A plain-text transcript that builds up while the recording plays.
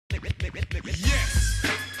Yes,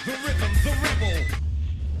 the rhythm, the rebel.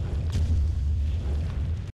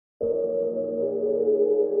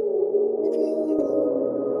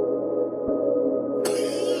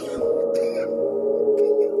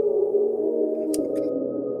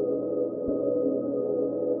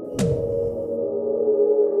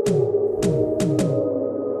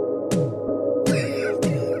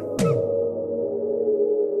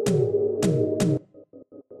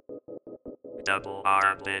 Double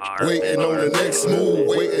R, bitch. Waiting on the next move,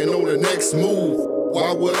 waiting on the next move.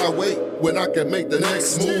 Why would I wait when I can make the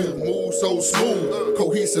next move? Move so smooth,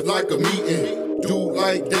 cohesive like a meeting. Dude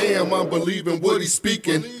like damn, I'm believing what he's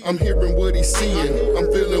speaking. I'm hearing what he's seeing, I'm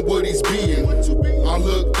feeling what he's being. I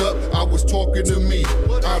looked up, I was talking to me.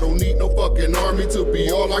 I don't need no fucking army to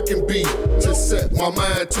be all I can be. Just set my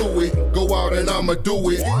mind to it, go out and I'ma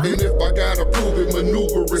do it. And if I gotta prove it,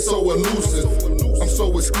 maneuver is so elusive. I'm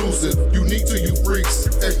so exclusive, unique to you freaks.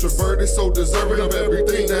 Extroverted, so deserving of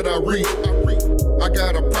everything that I reap. I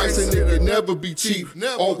got a price and it'll never be cheap.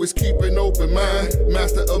 Always keep an open mind,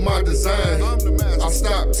 master of my design. I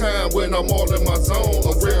stop time when I'm all in my zone.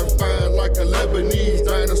 A rare find like a Lebanese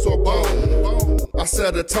dinosaur bone. I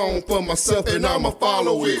set a tone for myself and I'ma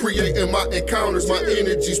follow it. Creating my encounters, my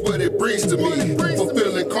energy's what it brings to me.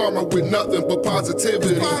 Fulfilling karma with nothing but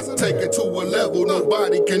positivity. Take it to a level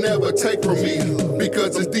nobody can ever take from me.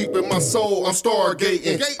 Because it's deep in my soul, I'm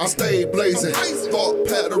stargating. I stay blazing, thought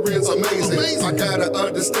patterns amazing. I gotta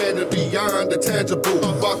understand it beyond the tangible.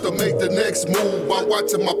 About to make the next move while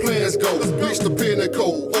watching my plans go. Reach the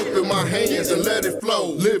pinnacle, open my hands and let it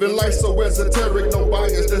flow. Living life so esoteric, no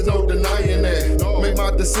bias, there's no denying that. Make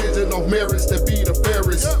my decision on merits that be the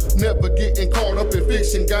fairest. Never getting caught up in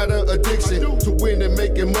fiction, got an addiction to winning,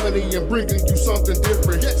 making money and bringing you something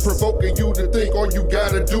different. Provoking you to think all you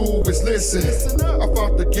gotta do is listen. I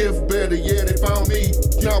found the gift, better yet it found me.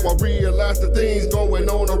 Now I realize the things going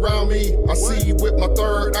on around me. I see with my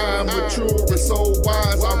third eye, I'm mature and so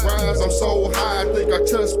wise. I rise, I'm so high, I think I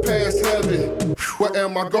just passed heaven. Where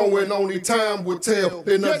am I going? Only time will tell.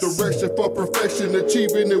 In a direction for perfection,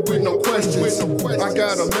 achieving it with no questions. I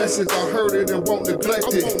got a message, I heard it and won't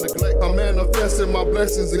neglect it. I'm manifesting my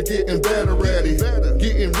blessings and getting better at it.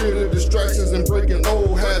 Getting rid of distractions and breaking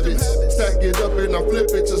old habits. Stack it up and I flip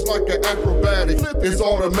it just like an acrobatic. It's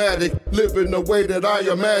automatic, living the way that I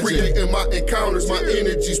imagine. Creating my encounters, my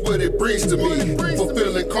energy's what it brings to me.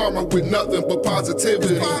 Fulfilling karma with nothing but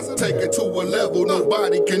positivity. Take it to a level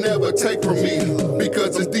nobody can ever take from me.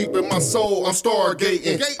 Because it's deep in my soul, I'm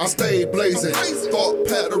stargating. I stay blazing, thought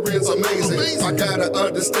patterns amazing. I gotta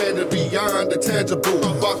understand it beyond the tangible.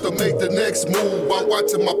 About to make the next move while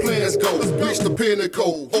watching my plans go. Reach the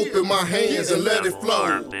pinnacle, open my hands and let it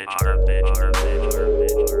flow.